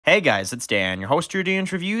Hey guys, it's Dan, your host here,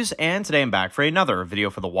 Dan's Reviews, and today I'm back for another video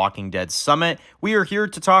for the Walking Dead Summit. We are here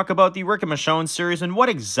to talk about the Rick and Michonne series and what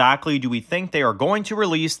exactly do we think they are going to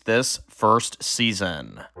release this first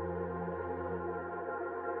season.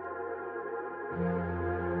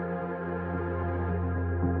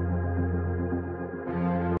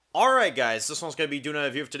 Alright guys, this one's going to be doing another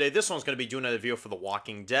video for today. This one's going to be doing another video for The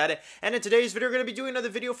Walking Dead. And in today's video, we're going to be doing another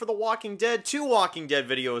video for The Walking Dead. Two Walking Dead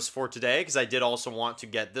videos for today, because I did also want to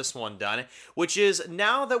get this one done. Which is,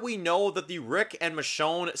 now that we know that the Rick and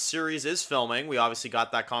Michonne series is filming, we obviously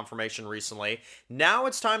got that confirmation recently, now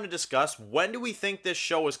it's time to discuss when do we think this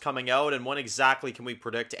show is coming out, and when exactly can we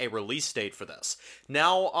predict a release date for this.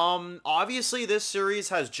 Now, obviously this series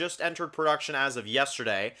has just entered production as of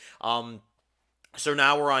yesterday. So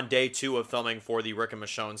now we're on day 2 of filming for the Rick and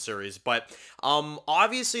Michonne series, but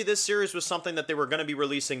obviously this series was something that they were going to be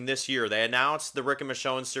releasing this year. They announced the Rick and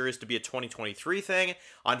Michonne series to be a 2023 thing.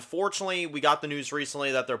 Unfortunately, we got the news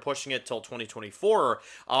recently that they're pushing it till 2024,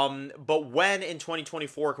 but when in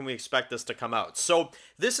 2024 can we expect this to come out? So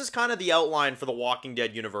this is kind of the outline for the Walking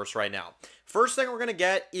Dead universe right now. First thing we're going to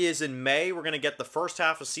get is in May, we're going to get the first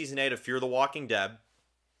half of Season 8 of Fear the Walking Dead.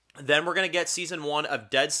 Then we're going to get Season 1 of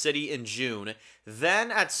Dead City in June.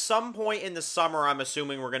 Then, at some point in the summer, I'm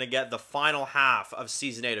assuming we're going to get the final half of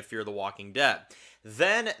Season 8 of Fear the Walking Dead.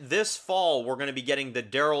 Then, this fall, we're going to be getting the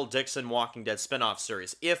Daryl Dixon Walking Dead spinoff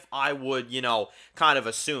series, if I would, kind of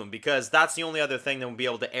assume, because that's the only other thing that will be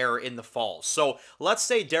able to air in the fall. So, let's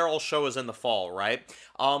say Daryl's show is in the fall, right?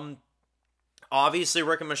 Obviously,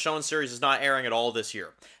 Rick and Michonne series is not airing at all this year.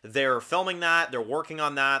 They're filming that, they're working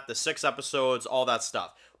on that, the 6 episodes, all that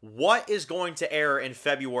stuff. What is going to air in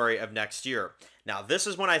February of next year? Now, this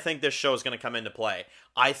is when I think this show is going to come into play.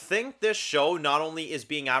 I think this show not only is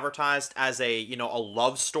being advertised as a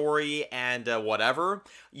love story and whatever.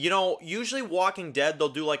 Usually Walking Dead, they'll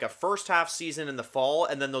do like a first half season in the fall,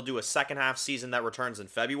 and then they'll do a second half season that returns in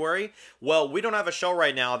February. Well, we don't have a show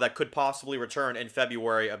right now that could possibly return in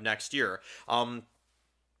February of next year.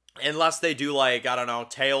 Unless they do, like, I don't know,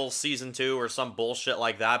 Tales Season 2 or some bullshit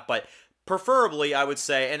like that, but preferably, I would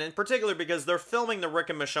say, and in particular because they're filming the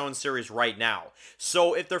Rick and Michonne series right now.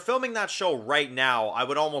 So if they're filming that show right now, I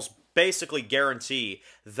would almost basically guarantee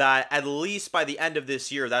that at least by the end of this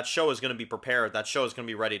year, that show is going to be prepared, that show is going to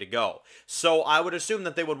be ready to go. So I would assume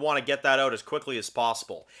that they would want to get that out as quickly as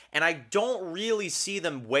possible. And I don't really see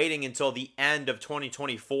them waiting until the end of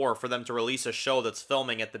 2024 for them to release a show that's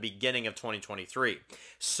filming at the beginning of 2023.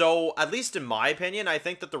 So, at least in my opinion, I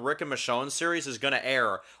think that the Rick and Michonne series is going to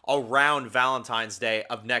air around Valentine's Day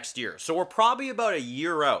of next year. So we're probably about a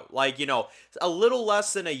year out, like, a little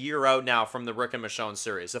less than a year out now from the Rick and Michonne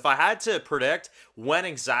series. If I had to predict when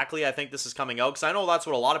exactly I think this is coming out, because I know that's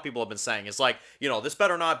what a lot of people have been saying, is like, this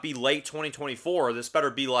better not be late 2024, this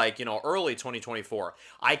better be like, early 2024.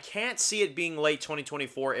 I can't see it being late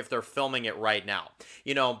 2024 if they're filming it right now.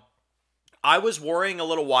 I was worrying a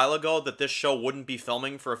little while ago that this show wouldn't be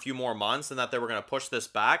filming for a few more months and that they were going to push this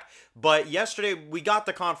back, but yesterday we got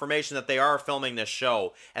the confirmation that they are filming this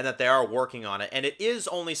show and that they are working on it, and it is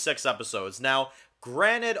only 6 episodes. Now,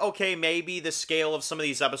 granted, okay, maybe the scale of some of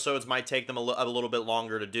these episodes might take them a little bit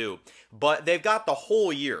longer to do, but they've got the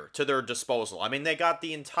whole year to their disposal. I mean, they got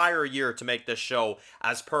the entire year to make this show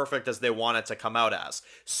as perfect as they want it to come out as.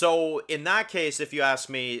 So, in that case, if you ask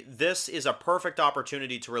me, this is a perfect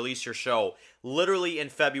opportunity to release your show literally in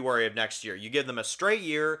February of next year. You give them a straight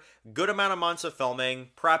year, good amount of months of filming,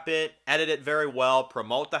 prep it, edit it very well,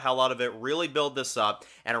 promote the hell out of it, really build this up,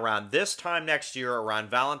 and around this time next year,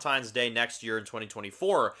 around Valentine's Day next year in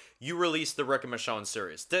 2024, you release the Rick and Michonne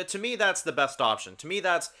series. To me, that's the best option. To me,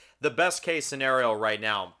 that's the best case scenario right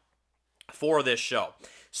now for this show.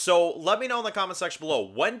 So let me know in the comment section below,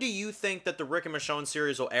 when do you think that the Rick and Michonne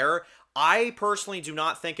series will air? I personally do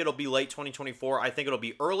not think it'll be late 2024. I think it'll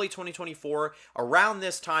be early 2024, around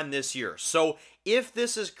this time this year. So if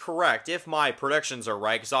this is correct, if my predictions are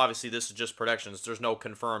right, because obviously this is just predictions, there's no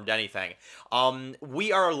confirmed anything,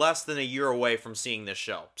 we are less than a year away from seeing this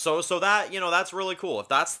show. So that, that's really cool. If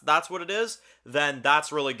that's what it is, then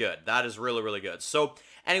that's really good. That is really, really good. So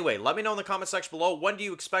anyway, let me know in the comment section below, when do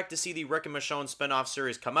you expect to see the Rick and Michonne spinoff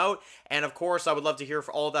series come out? And of course, I would love to hear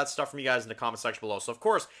all of that stuff from you guys in the comment section below. So of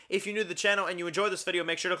course, if you're new to the channel and you enjoy this video,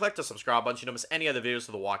 make sure to click the subscribe button so you don't miss any other videos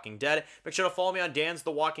of The Walking Dead. Make sure to follow me on Dan's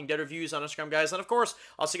The Walking Dead Reviews on Instagram, guys. And of course,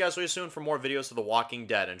 I'll see you guys really soon for more videos of The Walking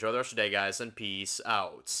Dead. Enjoy the rest of your day, guys, and peace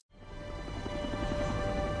out.